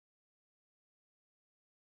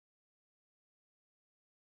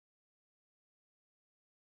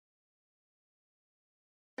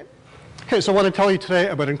Okay, so I want to tell you today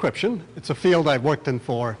about encryption. It's a field I've worked in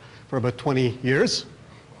for about 20 years.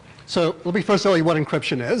 So let me first tell you what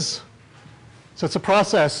encryption is. So it's a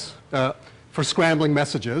process for scrambling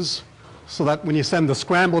messages so that when you send the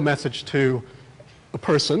scramble message to a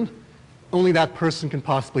person, only that person can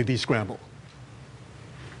possibly descramble.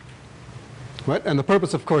 Right? And the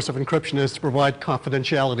purpose, of course, of encryption is to provide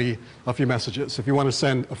confidentiality of your messages. If you want to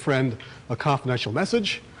send a friend a confidential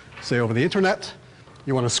message, say over the internet,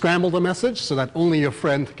 you want to scramble the message so that only your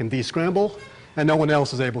friend can descramble and no one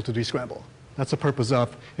else is able to descramble. That's the purpose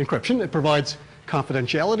of encryption. It provides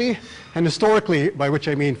confidentiality, and historically, by which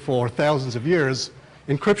I mean for thousands of years,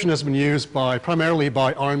 encryption has been used primarily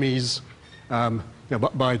by armies,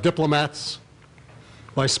 by diplomats,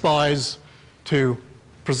 by spies to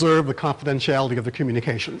preserve the confidentiality of the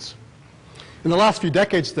communications. In the last few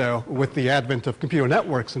decades, though, with the advent of computer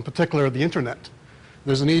networks, in particular the internet,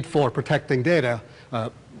 there's a need for protecting data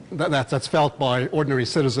that's felt by ordinary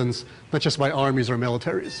citizens, not just by armies or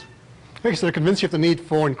militaries. Okay, so they're convinced you have the need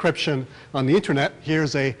for encryption on the internet.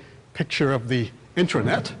 Here's a picture of the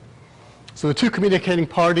intranet. So the two communicating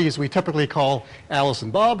parties we typically call Alice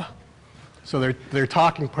and Bob. So they're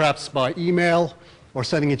talking perhaps by email or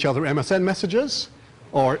sending each other MSN messages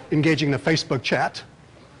or engaging in a Facebook chat.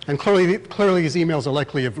 And clearly these emails are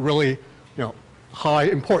likely of really high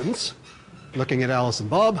importance, looking at Alice and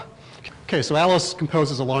Bob. Okay, so Alice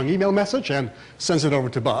composes a long email message and sends it over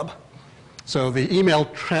to Bob. So the email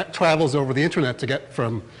travels over the internet to get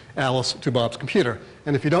from Alice to Bob's computer.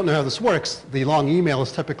 And if you don't know how this works, the long email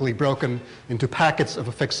is typically broken into packets of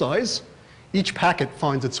a fixed size. Each packet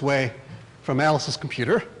finds its way from Alice's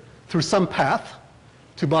computer through some path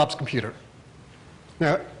to Bob's computer.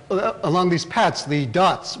 Now, along these paths, the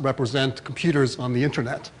dots represent computers on the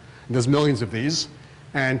internet. And there's millions of these.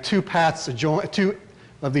 And two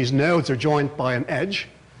of these nodes are joined by an edge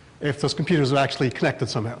if those computers are actually connected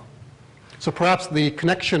somehow. So perhaps the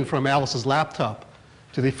connection from Alice's laptop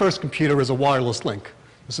to the first computer is a wireless link.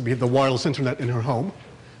 This would be the wireless internet in her home.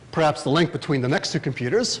 Perhaps the link between the next two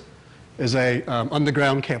computers is a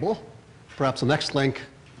underground cable. Perhaps the next link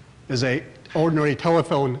is a ordinary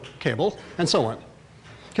telephone cable, and so on.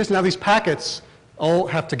 Okay, so now these packets all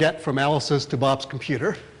have to get from Alice's to Bob's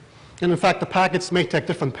computer. And in fact, the packets may take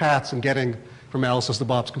different paths in getting from Alice's to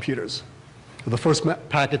Bob's computers. So the first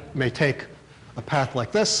packet may take a path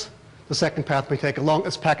like this. The second path may take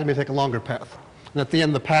this packet may take a longer path. And at the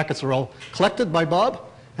end, the packets are all collected by Bob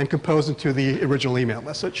and composed into the original email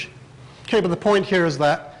message. Okay, but the point here is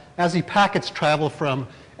that as the packets travel from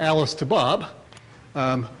Alice to Bob,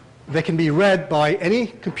 they can be read by any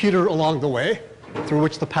computer along the way through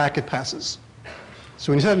which the packet passes.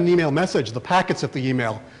 So when you send an email message, the packets of the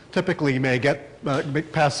email typically may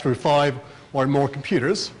pass through 5 or more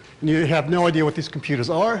computers, and you have no idea what these computers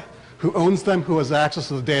are, who owns them, who has access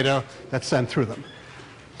to the data that's sent through them.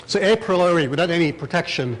 So a priori, without any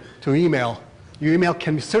protection to email, your email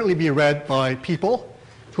can certainly be read by people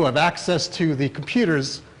who have access to the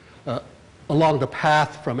computers along the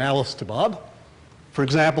path from Alice to Bob. For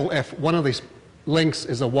example, if one of these links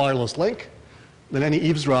is a wireless link, then any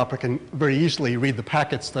eavesdropper can very easily read the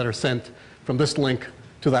packets that are sent from this link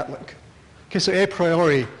to that link. Okay, so a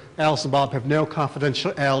priori, Alice and Bob have no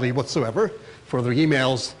confidentiality whatsoever for their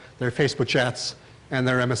emails, their Facebook chats, and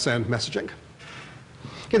their MSN messaging.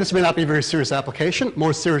 Okay, this may not be a very serious application.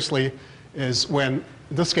 More seriously is when,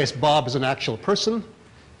 in this case, Bob is an actual person,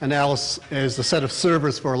 and Alice is the set of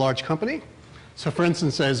servers for a large company. So for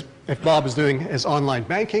instance, if Bob is doing his online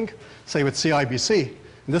banking, say with CIBC,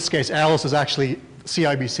 in this case, Alice is actually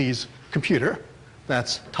CIBC's computer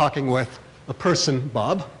that's talking with a person,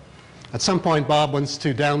 Bob. At some point, Bob wants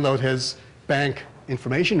to download his bank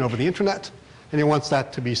information over the internet, and he wants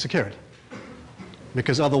that to be secured.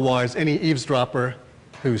 Because otherwise, any eavesdropper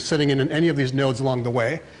who's sitting in any of these nodes along the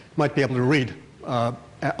way might be able to read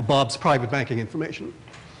Bob's private banking information.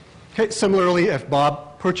 Okay, similarly, if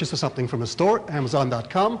Bob purchases something from a store,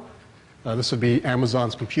 Amazon.com, this would be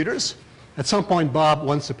Amazon's computers. At some point, Bob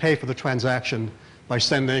wants to pay for the transaction by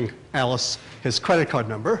sending Alice his credit card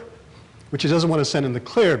number, which he doesn't want to send in the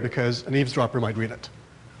clear because an eavesdropper might read it.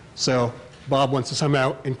 So Bob wants to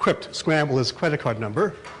somehow scramble his credit card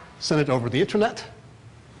number, send it over the internet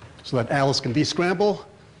so that Alice can descramble,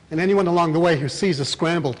 and anyone along the way who sees a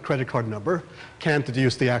scrambled credit card number can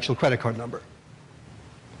deduce the actual credit card number.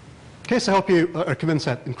 Okay, so I hope you are convinced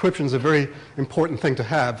that encryption is a very important thing to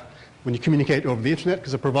have when you communicate over the internet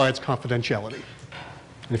because it provides confidentiality.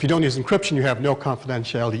 And if you don't use encryption, you have no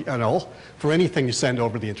confidentiality at all for anything you send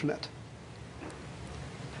over the internet.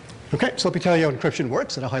 Okay, so let me tell you how encryption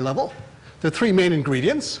works at a high level. There are three main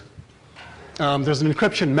ingredients. there's an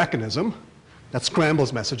encryption mechanism that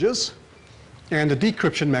scrambles messages and a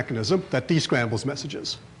decryption mechanism that descrambles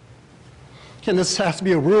messages. And this has to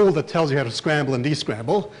be a rule that tells you how to scramble and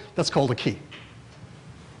descramble. That's called a key.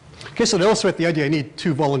 Okay, so to illustrate the idea, I need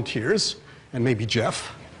two volunteers and maybe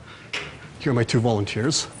Jeff. Here are my two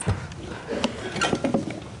volunteers.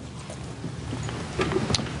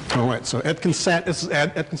 All right, so Ed can stand, this is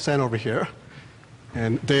Ed. Ed can stand over here.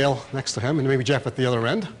 And Dale next to him, and maybe Jeff at the other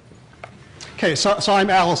end. Okay, so I'm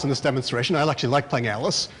Alice in this demonstration. I actually like playing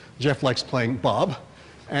Alice. Jeff likes playing Bob.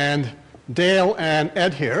 And Dale and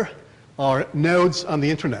Ed here are nodes on the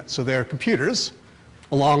internet. So they're computers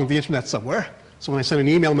along the internet somewhere. So when I send an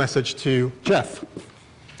email message to Jeff,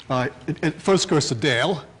 it first goes to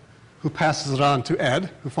Dale, who passes it on to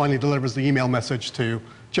Ed, who finally delivers the email message to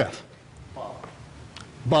Jeff.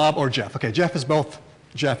 Bob or Jeff. Okay, Jeff is both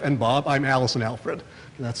Jeff and Bob. I'm Alice and Alfred.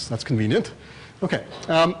 That's convenient. Okay,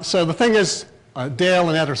 so the thing is, Dale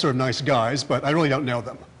and Ed are sort of nice guys, but I really don't know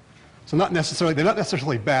them. So they're not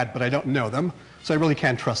necessarily bad, but I don't know them, so I really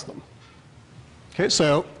can't trust them. Okay,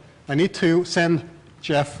 so I need to send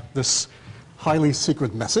Jeff this highly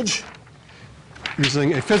secret message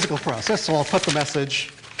using a physical process. So I'll put the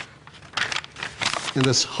message in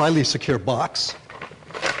this highly secure box,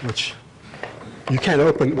 which you can't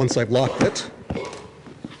open once I've locked it.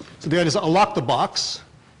 So the idea is I'll lock the box,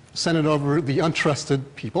 send it over the untrusted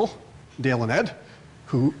people, Dale and Ed,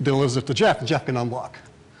 who delivers it to Jeff, and Jeff can unlock.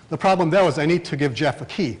 The problem, though, is I need to give Jeff a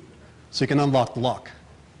key so he can unlock the lock.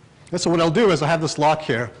 And so what I'll do is I have this lock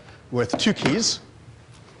here with two keys.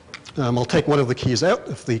 I'll take one of the keys out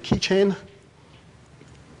of the keychain,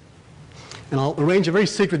 and I'll arrange a very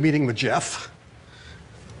secret meeting with Jeff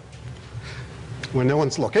when no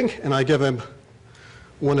one's looking, and I give him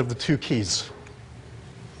one of the two keys.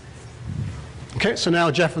 Okay, so now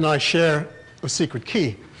Jeff and I share a secret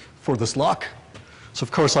key for this lock. So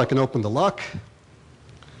of course I can open the lock.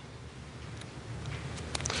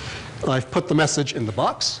 I've put the message in the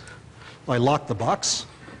box. I lock the box.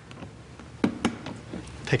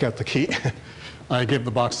 Take out the key. I give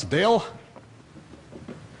the box to Dale,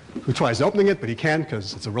 who tries opening it, but he can't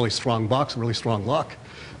because it's a really strong box, a really strong lock.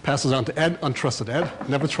 Passes on to Ed, untrusted Ed.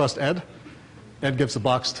 Never trust Ed. Ed gives the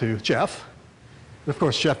box to Jeff. And of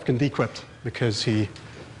course, Jeff can decrypt because he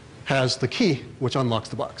has the key which unlocks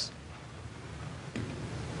the box.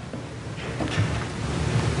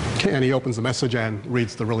 Okay, and he opens the message and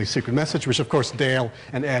reads the really secret message, which of course Dale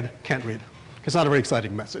and Ed can't read. It's not a very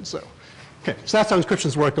exciting message. So that's how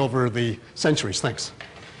encryptions work over the centuries. Thanks.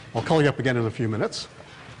 I'll call you up again in a few minutes.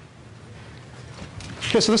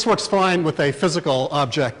 Okay, so this works fine with a physical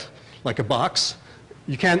object like a box.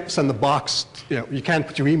 You can't send the box, you can't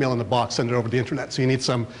put your email in the box, send it over the internet. So you need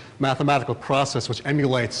some mathematical process which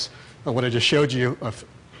emulates what I just showed you of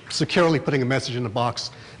securely putting a message in a box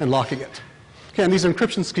and locking it. Okay, and these are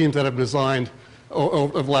encryption schemes that have been designed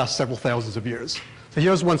over the last several thousands of years. So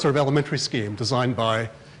here's one sort of elementary scheme designed by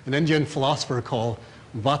an Indian philosopher called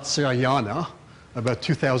Vatsyayana about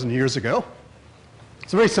 2,000 years ago.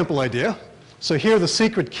 It's a very simple idea. So here the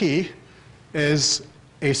secret key is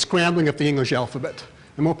a scrambling of the English alphabet.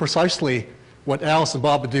 And more precisely, what Alice and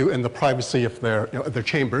Bob would do in the privacy of their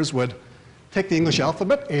chambers would take the English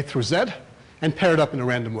alphabet, A through Z, and pair it up in a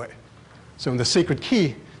random way. So in the secret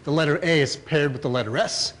key, the letter A is paired with the letter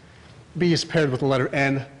S, B is paired with the letter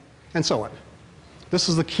N, and so on. This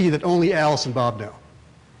is the key that only Alice and Bob know,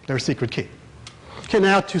 their secret key. Okay,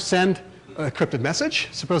 now to send a encrypted message.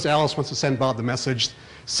 Suppose Alice wants to send Bob the message,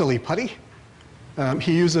 silly putty.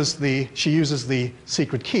 She uses the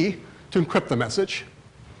secret key to encrypt the message.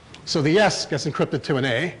 So the S gets encrypted to an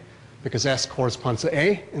A, because S corresponds to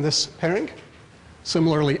A in this pairing.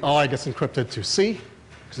 Similarly, I gets encrypted to C,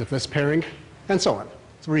 because of this pairing, and so on.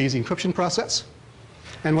 It's a very easy encryption process.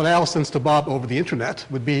 And what Alice sends to Bob over the internet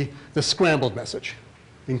would be the scrambled message,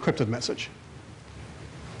 the encrypted message.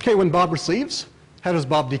 Okay, when Bob receives, how does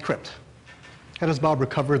Bob decrypt? How does Bob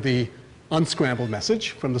recover the unscrambled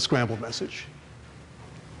message from the scrambled message?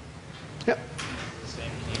 Yep.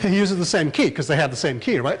 He uses the same key because they have the same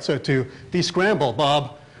key, right? So to descramble,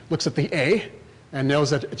 Bob looks at the A and knows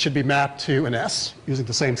that it should be mapped to an S using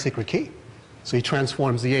the same secret key. So he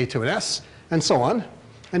transforms the A to an S and so on,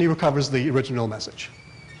 and he recovers the original message.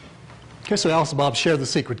 Okay, so Alice and Bob share the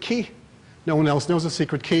secret key. No one else knows the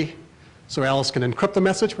secret key. So Alice can encrypt the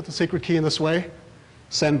message with the secret key in this way,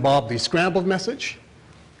 send Bob the scrambled message,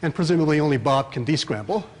 and presumably only Bob can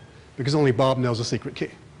descramble because only Bob knows the secret key.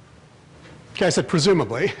 Okay, I said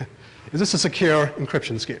presumably. Is this a secure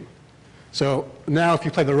encryption scheme? So now if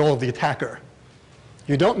you play the role of the attacker,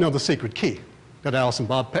 you don't know the secret key that Alice and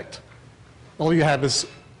Bob picked. All you have is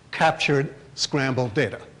captured scrambled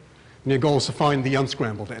data. And your goal is to find the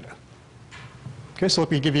unscrambled data. Okay, so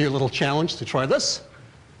let me give you a little challenge to try this.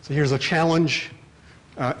 So here's a challenge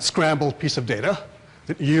scrambled piece of data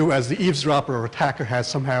that you, as the eavesdropper or attacker, has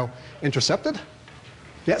somehow intercepted.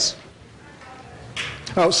 Yes?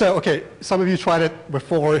 Oh, so, okay, some of you tried it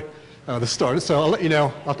before this started, so I'll let you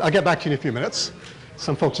know. I'll get back to you in a few minutes.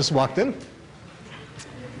 Some folks just walked in.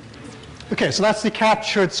 Okay, so that's the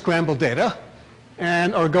captured scrambled data,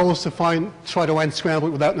 and our goal is to try to unscramble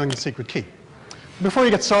it without knowing the secret key. Before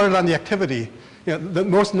you get started on the activity, the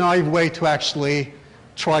most naive way to actually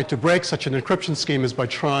try to break such an encryption scheme is by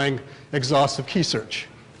trying exhaustive key search.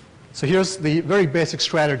 So here's the very basic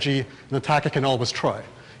strategy an attacker can always try,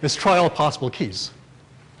 is try all possible keys.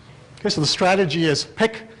 Okay, so the strategy is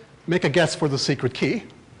make a guess for the secret key.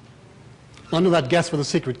 Under that guess for the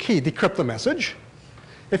secret key, decrypt the message.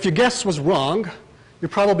 If your guess was wrong, you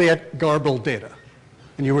probably had garbled data,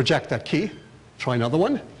 and you reject that key. Try another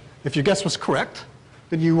one. If your guess was correct,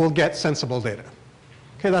 then you will get sensible data.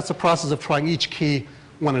 Okay, that's the process of trying each key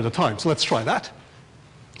one at a time. So let's try that.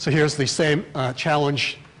 So here's the same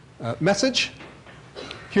challenge message.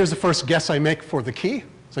 Here's the first guess I make for the key.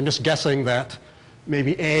 So I'm just guessing that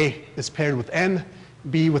maybe A is paired with N,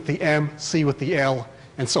 B with the M, C with the L,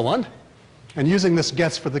 and so on. And using this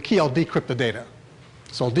guess for the key, I'll decrypt the data.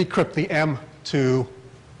 So I'll decrypt the M to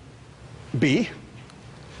B.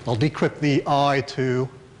 I'll decrypt the I to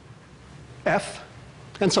F,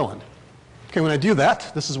 and so on. Okay, when I do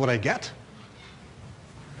that, this is what I get.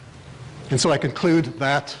 And so I conclude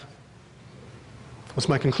that, what's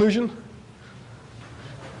my conclusion?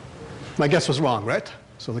 My guess was wrong, right?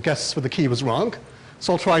 So the guess for the key was wrong.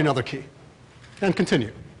 So I'll try another key and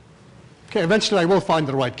continue. Okay, eventually I will find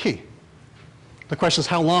the right key. The question is,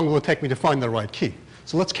 how long will it take me to find the right key?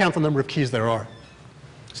 So let's count the number of keys there are.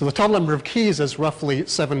 So the total number of keys is roughly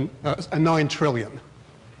 9 trillion.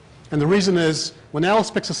 And the reason is, when Alice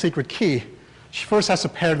picks a secret key, she first has to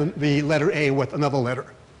pair the letter A with another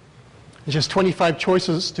letter. And she has 25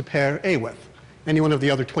 choices to pair A with, any one of the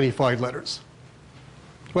other 25 letters.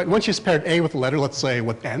 But once she's paired A with a letter, let's say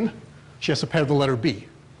with N, she has to pair the letter B.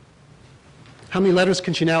 How many letters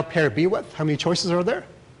can she now pair B with? How many choices are there?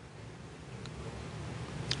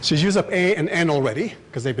 She's used up A and N already,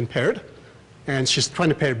 because they've been paired. And she's trying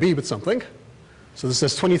to pair B with something. So this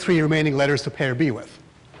has 23 remaining letters to pair B with.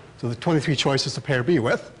 So the 23 choices to pair B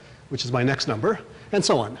with, which is my next number, and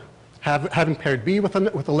so on. Having paired B with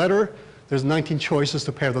a letter, there's 19 choices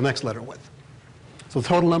to pair the next letter with. So the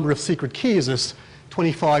total number of secret keys is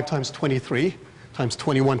 25 times 23 times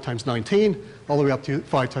 21 times 19, all the way up to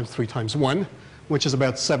 5 times 3 times 1, which is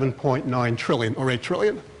about 7.9 trillion or 8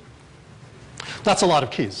 trillion. That's a lot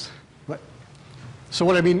of keys. Right? So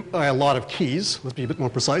what I mean by a lot of keys, let's be a bit more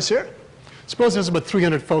precise here. Suppose there's about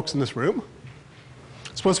 300 folks in this room.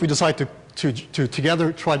 Suppose we decide to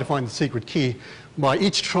together try to find the secret key by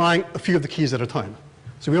each trying a few of the keys at a time.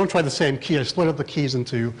 So we don't try the same key. I split up the keys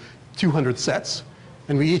into 200 sets,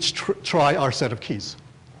 and we each try our set of keys.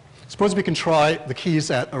 Suppose we can try the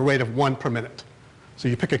keys at a rate of 1 per minute. So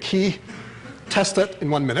you pick a key, test it in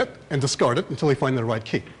 1 minute, and discard it until you find the right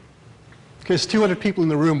key. Okay, there's 200 people in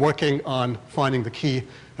the room working on finding the key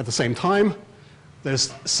at the same time.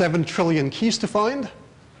 There's 7 trillion keys to find.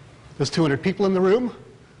 There's 200 people in the room,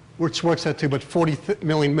 which works out to about 40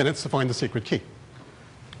 million minutes to find the secret key,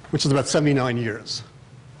 which is about 79 years.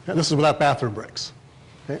 And this is without bathroom breaks.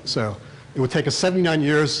 Okay, so it would take us 79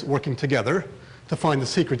 years working together to find the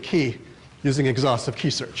secret key using exhaustive key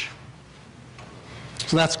search.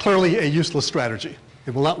 So that's clearly a useless strategy.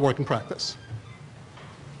 It will not work in practice.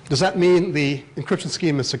 Does that mean the encryption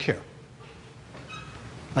scheme is secure?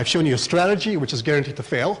 I've shown you a strategy which is guaranteed to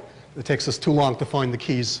fail. It takes us too long to find the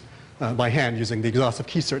keys by hand using the exhaustive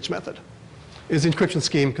key search method. Is the encryption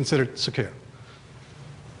scheme considered secure?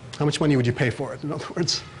 How much money would you pay for it, in other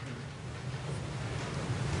words?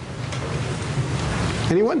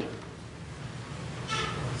 Anyone?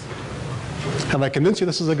 Have I convinced you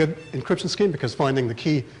this is a good encryption scheme because finding the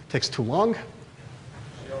key takes too long?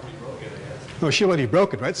 She already broke it, I guess. Oh, she already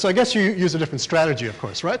broke it, right? So I guess you use a different strategy, of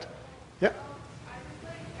course, right? Yeah?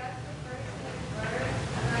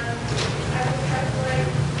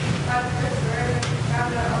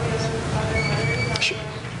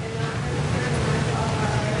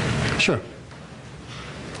 Sure.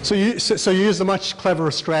 So you use a much cleverer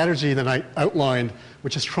strategy than I outlined,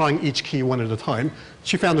 which is trying each key one at a time.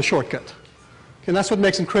 She found the shortcut. Okay, and that's what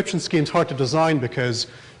makes encryption schemes hard to design, because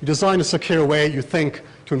you design a secure way, you think,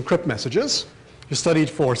 to encrypt messages. You studied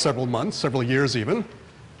for several months, several years even,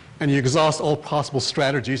 and you exhaust all possible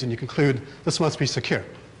strategies, and you conclude this must be secure.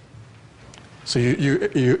 So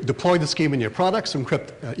you deploy the scheme in your products,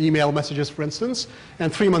 encrypt email messages, for instance,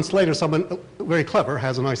 and 3 months later, someone very clever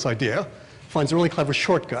has a nice idea, finds a really clever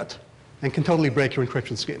shortcut, and can totally break your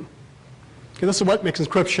encryption scheme. Okay, this is what makes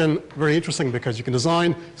encryption very interesting, because you can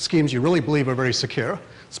design schemes you really believe are very secure,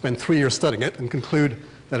 spend 3 years studying it, and conclude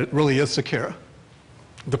that it really is secure,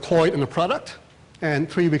 deploy it in a product, and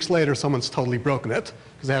 3 weeks later, someone's totally broken it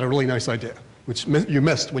because they had a really nice idea, which you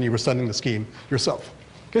missed when you were studying the scheme yourself.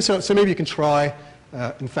 Okay, so maybe you can try,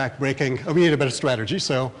 in fact, breaking. We need a better strategy,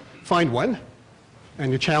 so find one, and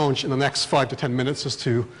your challenge in the next 5 to 10 minutes is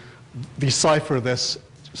to decipher this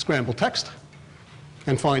scrambled text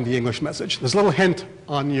and find the English message. There's a little hint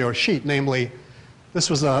on your sheet, namely, this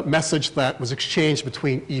was a message that was exchanged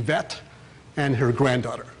between Yvette and her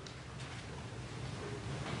granddaughter.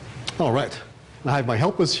 All right. I have my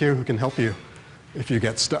helpers here who can help you if you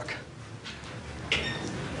get stuck.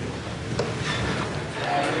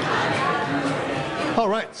 All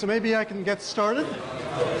right, so maybe I can get started.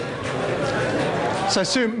 So I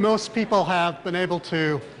assume most people have been able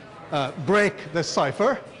to break this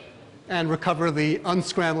cipher and recover the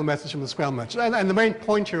unscrambled message from the scrambled message. And the main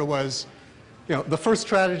point here was, the first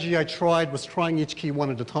strategy I tried was trying each key one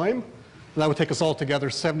at a time. And that would take us all together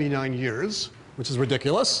 79 years, which is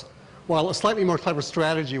ridiculous. While a slightly more clever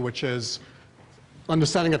strategy, which is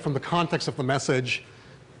understanding it from the context of the message,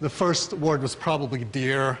 the first word was probably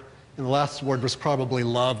dear, and the last word was probably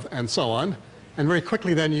love, and so on. And very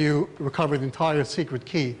quickly then you recover the entire secret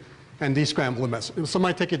key and descramble the message. So it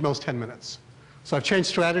might take you at most 10 minutes. So I've changed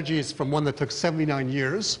strategies from one that took 79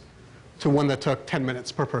 years to one that took 10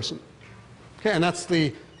 minutes per person. Okay, and that's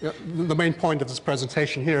the main point of this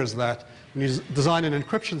presentation here, is that when you design an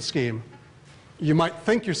encryption scheme, you might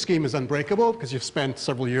think your scheme is unbreakable because you've spent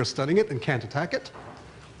several years studying it and can't attack it.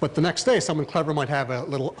 But the next day, someone clever might have a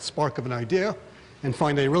little spark of an idea and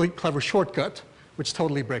find a really clever shortcut which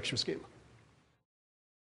totally breaks your scheme.